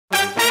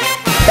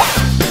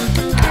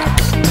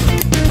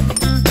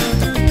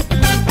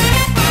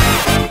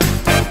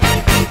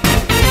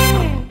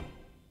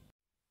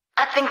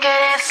think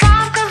it is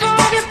soft cause I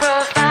love your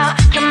profile.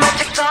 You're my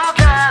TikTok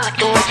guy, like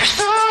the way you're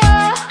so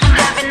low. I'm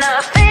having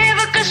a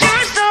fever cause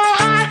you're so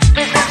hot.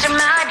 Please answer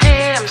my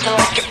DMs, so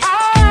like you're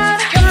on.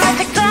 You're my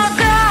TikTok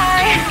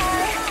guy.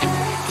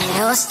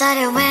 It all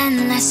started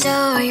when I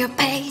saw your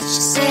page.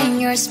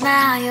 Seeing your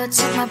smile, you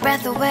took my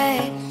breath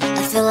away.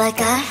 I feel like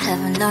I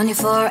haven't known you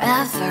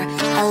forever.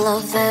 I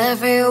love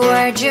every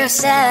word you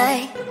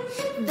say.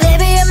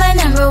 Baby, you're my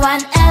number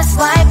one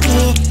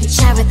FYP. You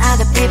chat with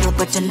other people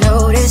but you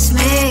notice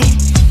me.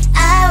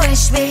 I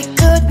wish we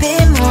could be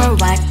more.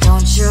 Why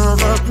don't you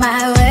look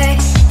my way?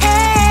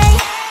 Hey,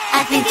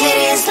 I think it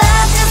is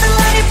love cause I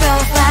love your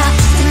profile.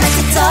 You make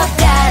it talk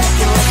guy like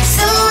you look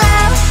so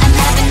loud. I'm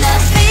having a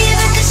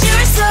fever cause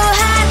you're so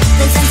hot.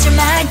 Please answer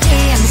my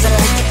DMs, I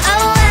like it a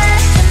lot.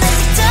 You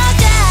make it talk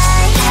guy.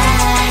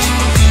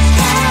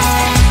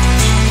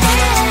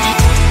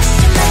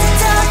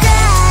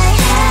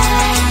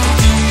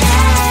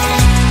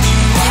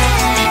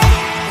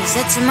 Is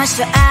it too much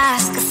to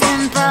ask? A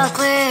simple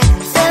click.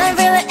 Feeling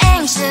really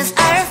anxious,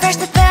 I refresh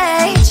the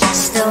page.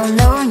 Still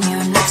no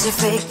new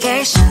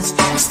notifications.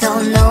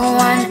 Still no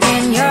one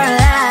in your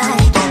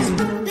life.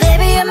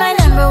 Baby, you're my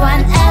number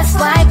one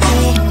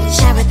FYP.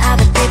 Share with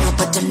other people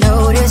but don't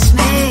notice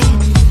me.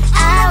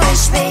 I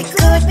wish we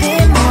could be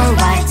more.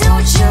 Why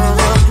don't you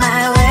look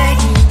my way?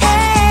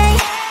 Hey,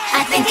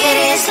 I think it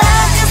is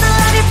love cause I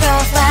love your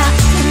profile.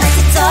 You make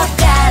it talk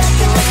guy like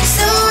you look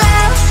so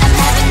well. I'm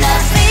having a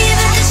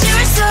fever cause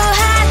you're so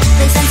hot.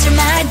 Please answer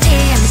my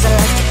DMs, I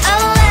like it a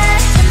lot.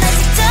 You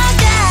make it talk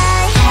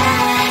guy.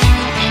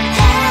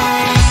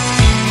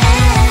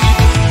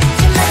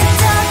 You make it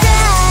talk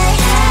guy.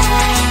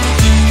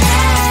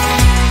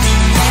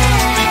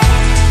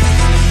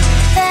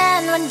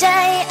 Then one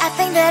day I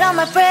think that all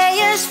my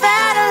prayers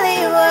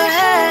finally were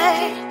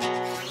heard.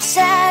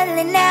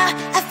 Sadly now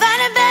I find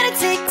a better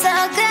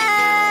TikTok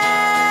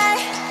guy.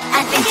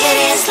 I think it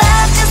is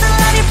love cause I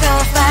love your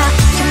profile.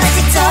 You my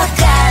TikTok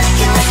guy like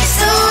you look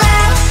so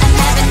well. I'm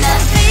having a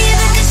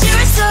fever cause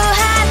you're so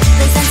hot.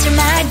 Please answer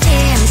my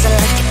DMs, I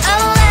like it a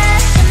lot.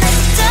 You my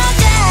TikTok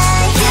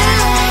guy. You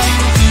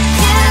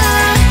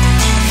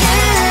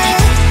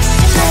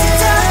my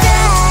TikTok guy.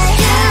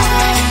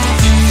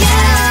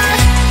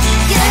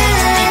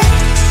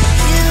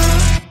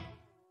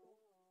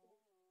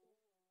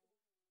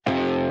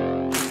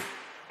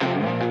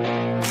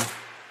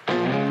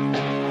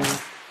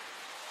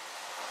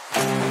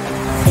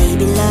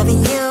 Baby,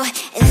 loving you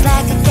is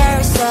like a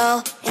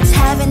carousel. It's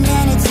heaven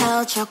and it's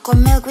hell. Chocolate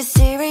milk with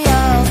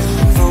cereal.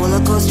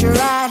 Roller coaster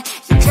ride.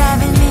 You're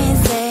driving me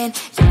insane.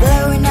 You're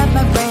blowing up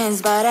my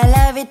brains, but I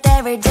love it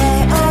every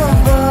day. Oh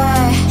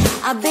boy,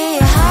 I'll be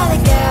your holly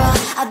girl.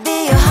 I'll be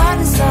your heart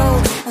and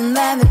soul. And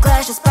when we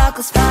clash, the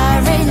sparkles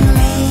fire in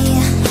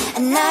me.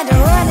 And I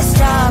don't wanna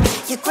stop.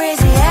 You're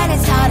crazy and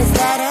it's hard as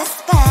that a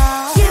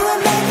spell. You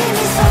are making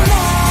me so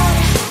mad.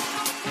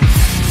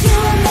 You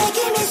are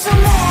making me so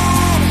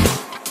mad.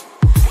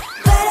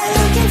 But I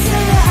look into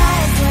your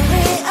eyes and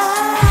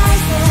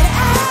realize that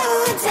I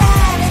would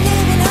die and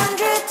even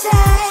 100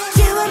 times.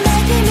 You are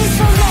making me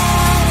so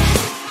mad.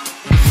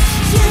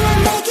 You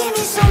are making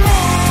me so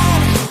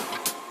mad.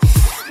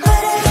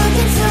 But I look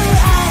into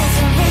your eyes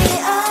and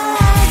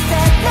realize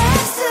that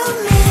next to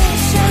me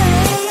is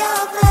surely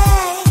your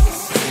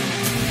place.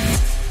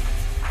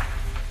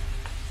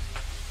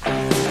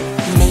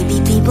 Maybe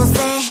people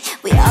say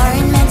we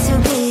aren't meant to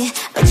be,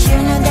 but you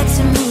know that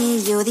to me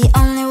you're the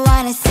only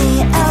one I see.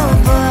 Oh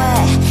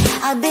boy,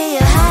 I'll be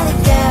your holly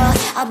girl.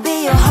 I'll be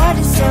your heart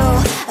and soul.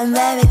 And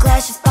when we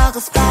clash, the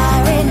sparkles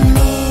fire in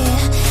me.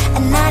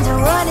 And I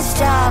don't wanna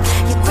stop.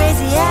 You're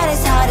crazy and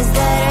as hard as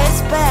that a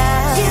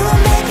spell. You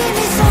are making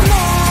me so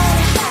mad.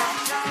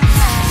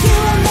 You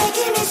are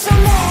making me so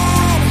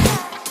mad.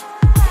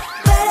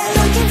 But I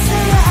look into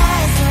your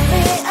eyes and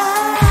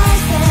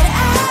realize that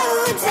I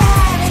would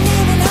die and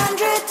even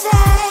 100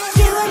 times.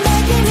 You are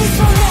making me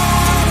so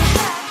mad.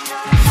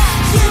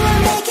 You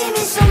are making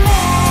me so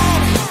mad.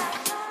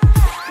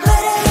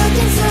 But I look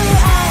into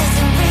your eyes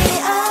and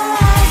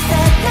realize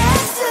that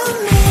next to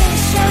me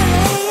is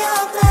surely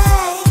your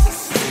place.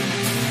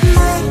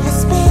 Mind was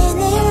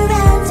spinning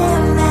round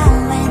and round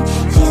when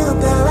you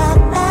blow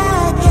up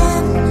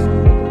again.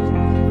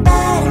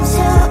 But I'm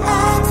so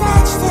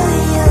attached to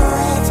you,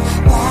 it's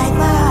like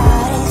my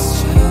heart is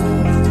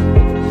chained.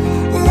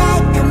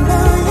 Like a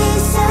movie,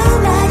 so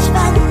much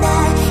fun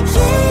that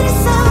heat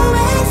is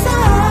always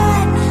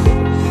on.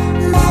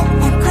 Mad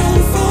and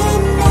crazy,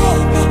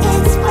 maybe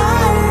it's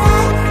for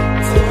life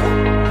too.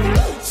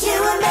 You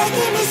are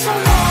making me so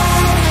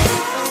mad.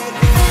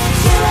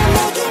 You are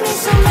making me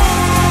so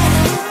mad.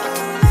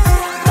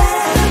 But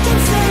I look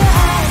into your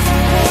eyes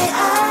and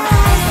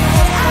realize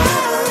that I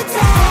would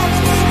die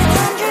and even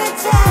 100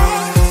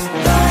 times.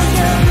 Boy,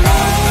 you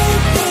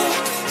make me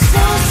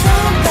so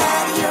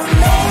bad. You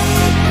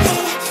make me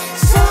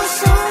so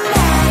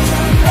mad.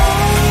 You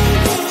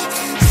make me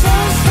so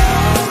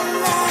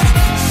mad.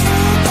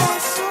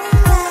 So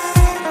mad.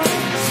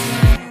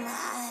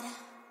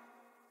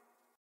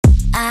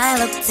 I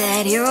looked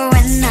at you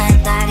and I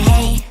thought,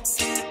 hey,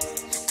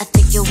 I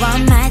think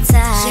want my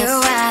time.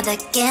 You are the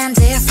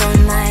candy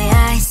from my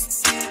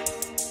eyes,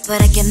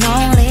 but I can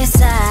only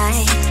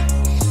sigh.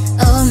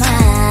 Oh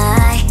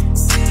my.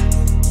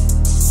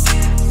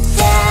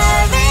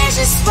 There is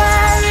just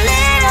one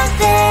little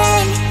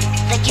thing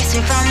that keeps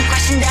me from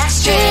crossing that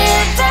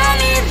street. Turn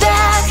me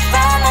back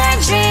from my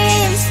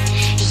dreams.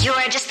 You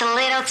are just a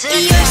little too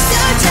close. You're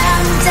so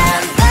dumb,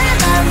 dumb, but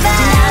now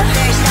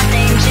there's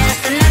nothing,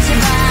 just enough to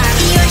buy.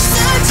 You're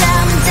so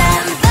dumb,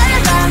 dumb, but I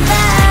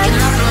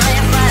cannot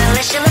believe, but at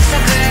least you look so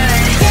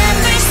good.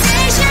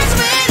 Conversations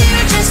with you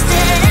just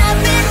end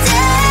up in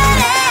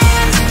dead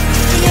ends.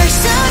 You're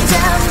so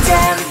dumb,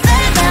 dumb,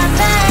 but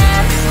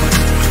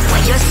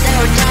when you're so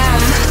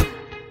dumb,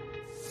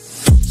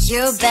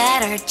 you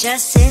better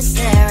just sit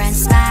there and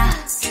smile.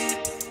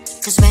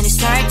 'Cause when you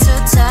start to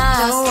talk,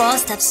 the world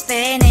stops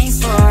spinning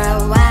for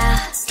a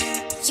while.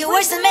 Your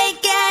words don't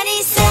make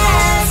any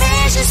sense.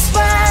 There's just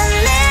one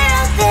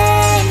little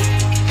thing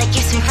that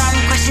keeps me from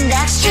crossing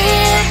that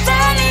street.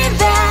 Turn me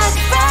back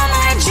from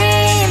my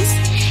dreams.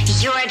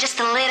 You are just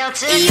a little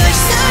too close. You're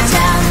so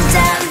dumb,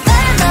 dumb,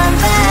 but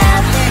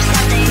there's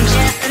nothing,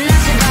 just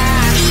enough to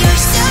buy.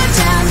 You're so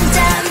dumb,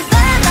 dumb,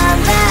 but I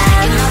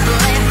cannot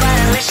believe, but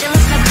at least you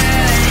look so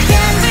good.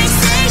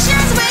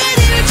 Conversations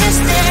with you just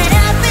end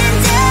up in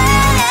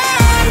dead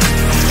end.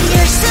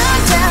 You're so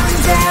dumb,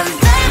 dumb,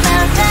 but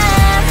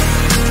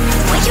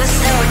when you're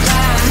so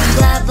dumb.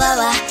 Blah, blah,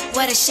 blah,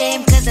 what a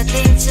shame, 'cause I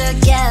think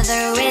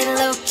together we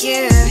look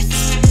cute.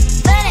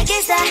 But I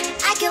guess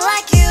I can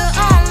like you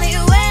only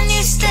when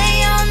you stay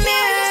on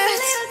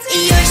mute.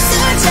 You're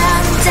so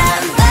dumb,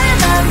 dumb, but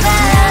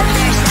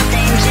there's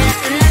nothing,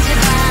 just enough to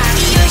buy.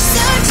 You're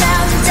so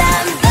dumb,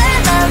 dumb, but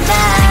I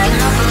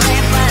cannot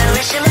believe, but at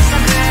least you look so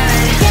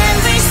good.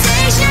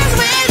 Conversations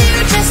with you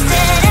just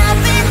end up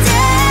in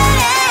dead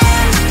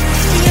end.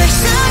 You're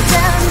so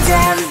dumb,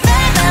 dumb,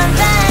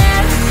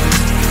 but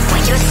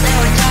when you're so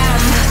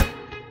dumb.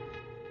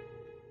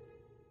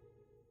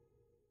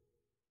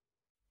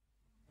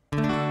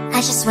 I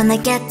just wanna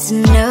get to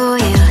know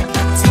you,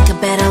 take a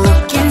better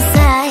look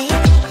inside.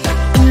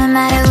 No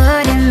matter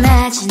what,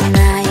 imagine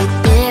now you'd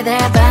be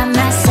there by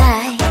my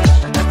side.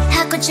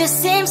 How could you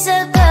seem so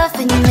good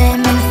when you made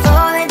me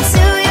fall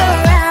into your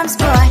arms,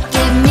 boy?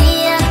 Give me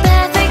a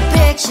perfect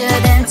picture,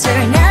 then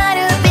turn out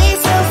to be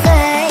so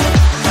fake.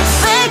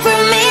 Fake for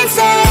me,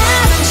 say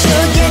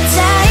you'll get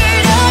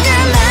tired of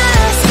your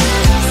mask.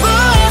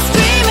 Full of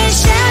scream and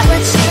shout,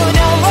 but you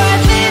don't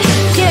worth it.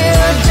 You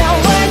don't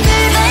worth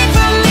it. Fake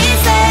for me,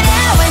 say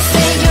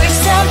you're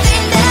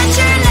something that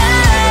you're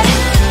not.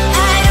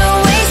 I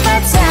don't waste my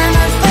time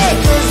on fake,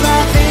 'cause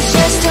life is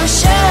just too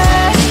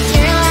short.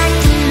 You're like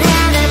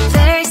another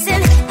person.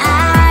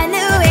 I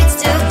knew it's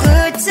too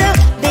good to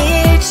be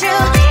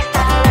true.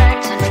 I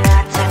learned to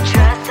not to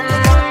trust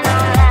someone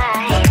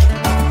online.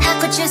 How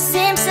could you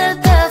seem so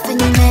good when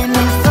you made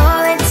me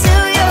fall into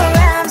your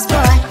arms,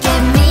 boy?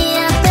 Give me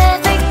a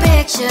perfect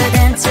picture,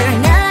 then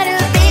turn out to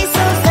be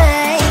so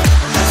fake.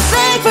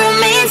 Fake for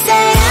me,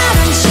 say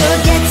don't you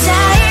get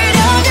tired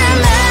of your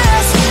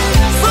mask?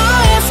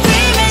 Full of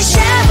scream and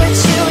shout, but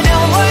you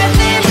don't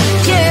worth it.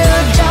 You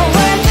don't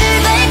worth it.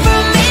 Fake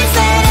for me,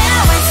 say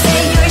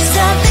you're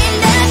something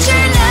that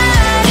you're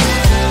not.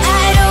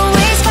 I don't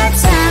waste my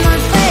time on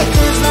fake,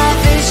 'cause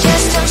life is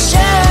just too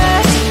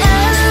short.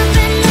 I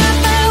open up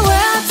my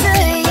world to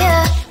you,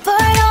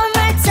 poured all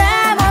my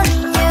time on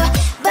you,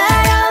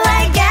 but all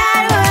I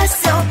got was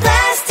so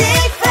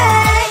plastic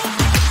fake.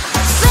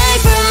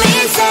 Fake for me,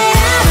 say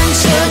don't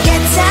you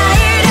get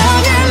tired of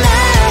your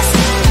mask?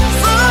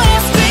 Full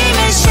of scream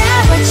and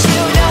shout, but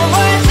you don't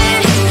worth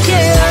it.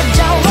 You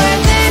don't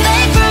worth it.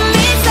 Fake for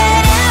me, say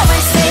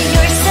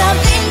you're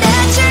something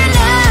that you're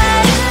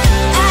not.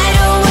 I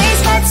don't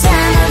waste my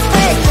time on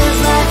fake, 'cause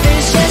life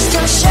is just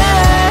too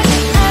short.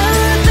 I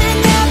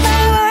opened up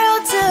my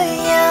world to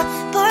you,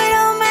 poured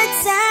all my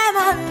time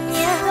on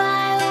you.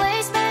 Why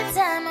waste my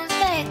time on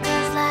fake,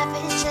 'cause life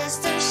is just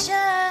too short.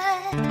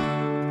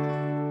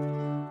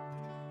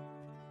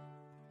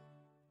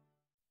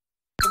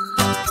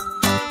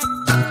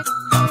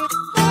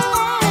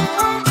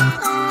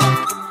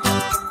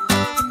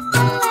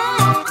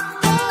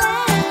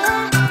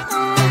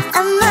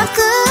 I'm a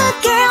good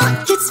girl,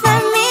 it's my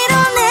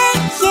middle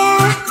name,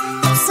 yeah.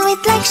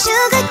 Sweet like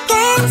sugar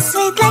cane,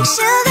 sweet like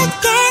sugar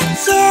cane,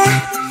 yeah.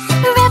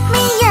 Wrap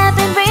me up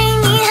and bring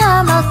me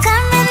home, I'll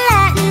come and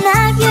lighten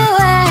up your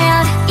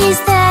world. Is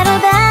that all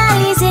that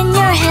is in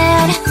your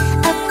head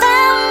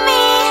about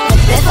me?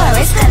 Before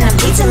it's gonna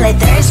be too late,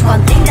 there's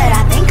one thing that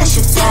I think I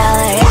should tell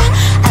her, yeah.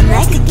 I'm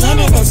like the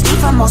candy that's deep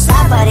from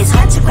outside, but it's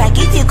hard to crack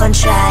if you can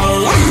try,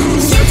 yeah.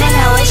 Something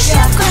I wish you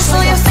have crossed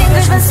all your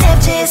fingers when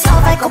safety is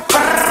off, I go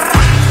brrrr.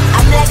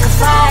 I'm like a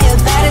fire,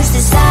 battles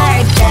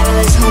desire, devil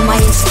is whom I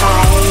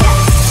inspire,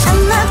 yeah.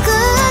 I'm a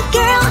good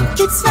girl,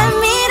 it's my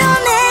middle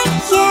name,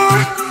 yeah.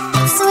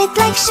 Sweet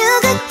like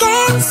sugar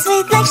cane,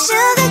 sweet like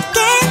sugar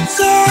cane,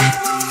 yeah.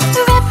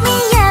 Wrap me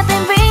up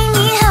and bring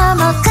me home,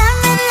 I'll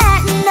come and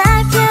lighten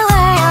up your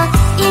world.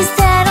 Is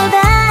that all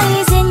that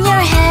is in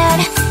your head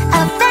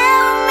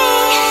about me?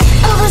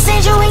 All those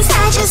angel wings,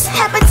 I just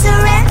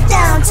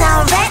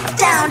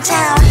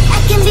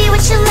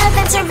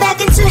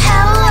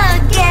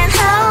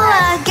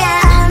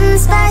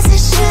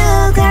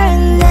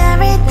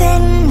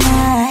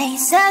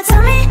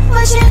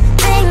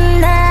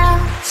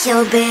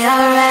you'll be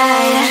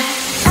alright.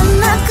 I'm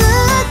a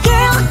good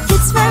girl,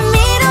 it's my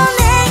middle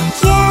name,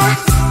 yeah.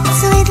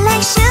 Sweet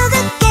like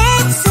sugar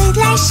cane, sweet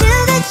like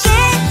sugar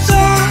cane,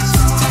 yeah.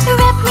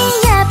 Wrap me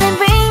up and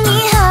bring me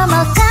home,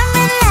 I'll come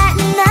and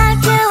lighten up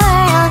your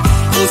world.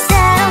 Is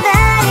that all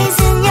that is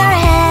in your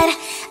head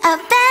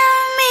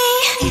about me?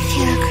 If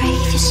you agree,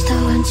 you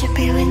still want to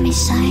be with me,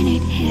 sign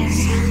it here.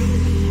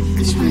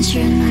 Cause once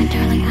you're in my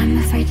darling, I'm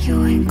afraid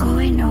you ain't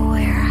going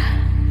nowhere.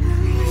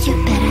 You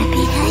better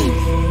behave,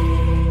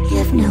 you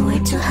have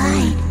nowhere to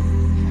hide.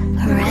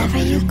 Wherever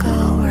you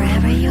go,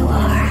 wherever you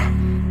are,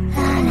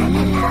 la la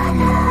la la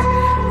la,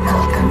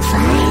 I'll come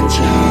find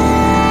you.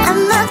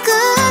 I'm a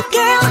good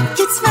girl,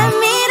 it's my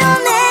middle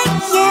name,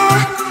 yeah.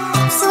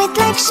 Sweet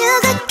like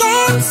sugar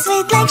cane,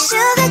 sweet like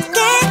sugar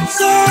cane,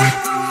 yeah.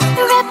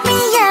 Wrap me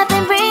up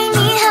and bring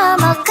me home,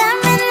 I'll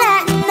come and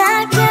lighten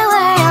up your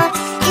world.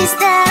 Is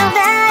that all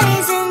that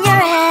is in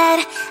your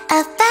head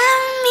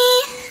about me?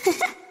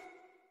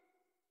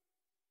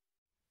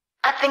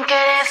 I think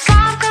it is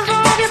soft cause I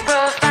love your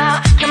profile.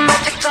 You're my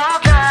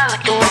TikTok guy,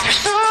 like the way you're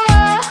so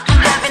low.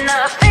 I'm having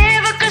a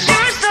fever cause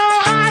you're so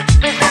hot.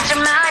 Please answer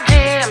my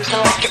DMs so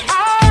I can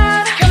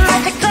on. You're my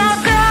TikTok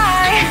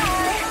guy.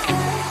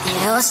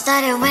 It all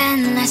started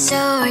when I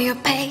saw your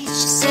page.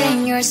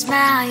 Seeing your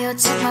smile, you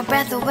took my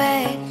breath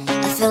away.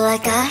 I feel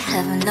like I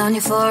haven't known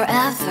you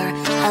forever.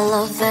 I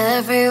love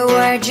every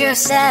word you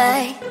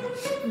say.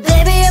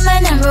 Baby, you're my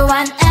number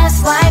one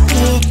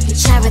FYP. You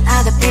chat with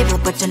other people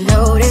but don't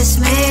notice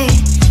me.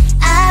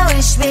 I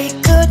wish we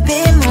could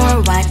be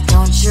more. Why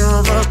don't you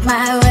look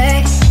my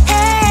way?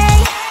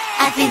 Hey,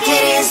 I think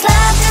it is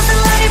love cause I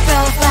love your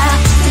profile.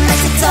 You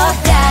make it talk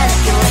that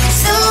you look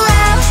so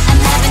well. I'm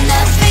having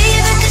a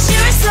fever cause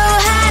you're so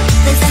hot.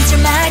 Please answer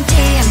my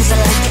DMs, I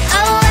like it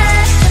a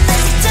lot. You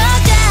make it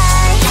talk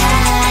that,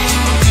 hey, hey,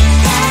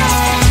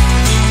 hey.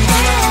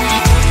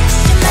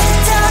 You make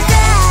it talk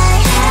that,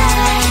 hey,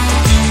 hey,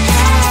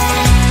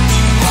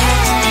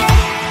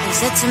 hey. Is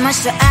it too much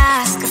to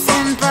ask? A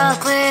simple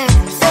click.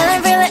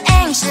 Feeling really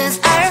anxious,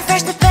 I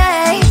refresh the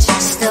page.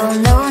 Still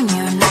no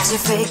new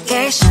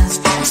notifications,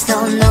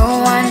 still no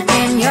one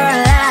in your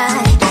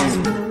life.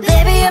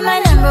 Baby, you're my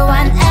number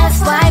one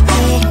FYP.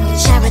 You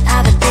chat with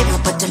other people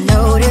but don't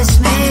notice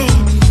me.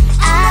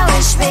 I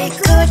wish we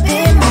could be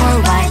more.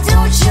 Why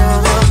don't you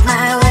look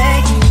my way?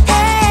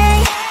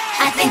 Hey,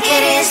 I think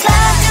it is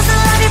love cause I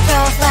love your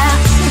profile.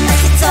 You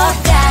make it talk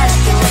that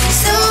you look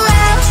so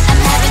well.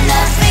 I'm having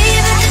a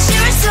fever cause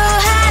you're so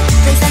hot.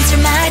 Please answer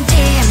my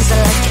DMs, I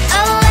like it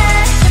a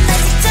lot. You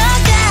make it talk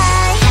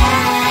that,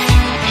 hey,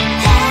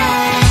 hey,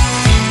 hey.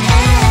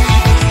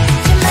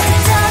 You make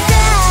it talk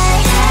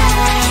that, hey,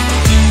 hey,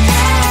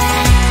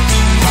 hey.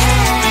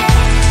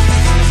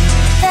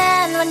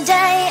 Then one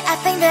day I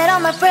think that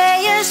all my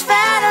prayers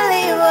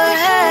finally were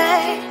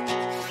heard.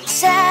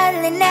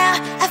 Sadly now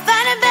I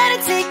find a better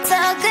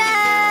TikTok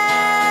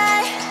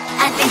guy.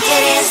 I think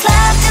it is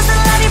love cause I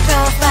love your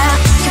profile.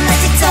 You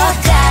make it talk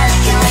that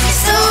you like it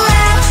so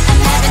well.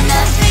 I'm having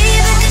a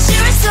fever cause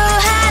you're so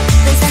hot.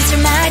 Please answer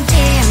my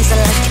DMs, I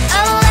like it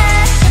a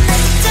lot. You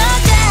make it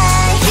talk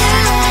that, you,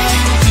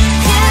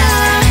 you, you.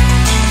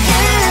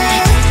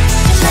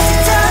 You make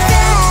it talk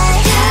that,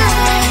 you,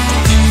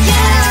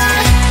 you,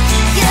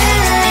 you,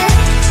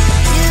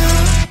 you.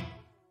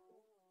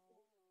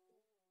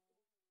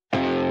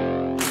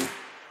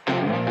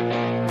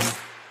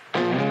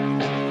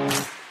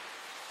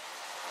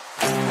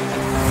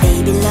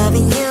 Baby,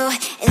 loving you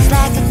is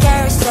like a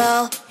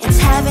carousel. It's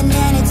heaven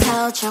and it's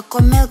hell.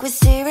 Chocolate milk with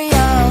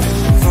cereal.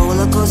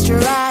 Roller coaster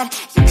ride,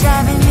 you're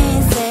driving me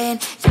insane.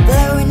 You're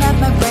blowing up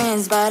my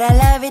brains, but I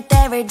love it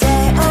every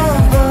day. Oh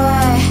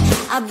boy,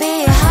 I'll be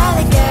your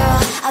holly girl,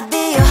 I'll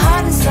be your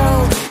heart and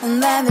soul.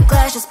 And when the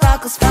clash, the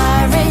sparkles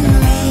fire in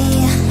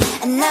me.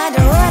 And I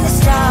don't wanna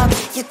stop,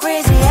 you're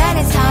crazy and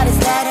it's hard as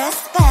that a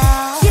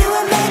spell.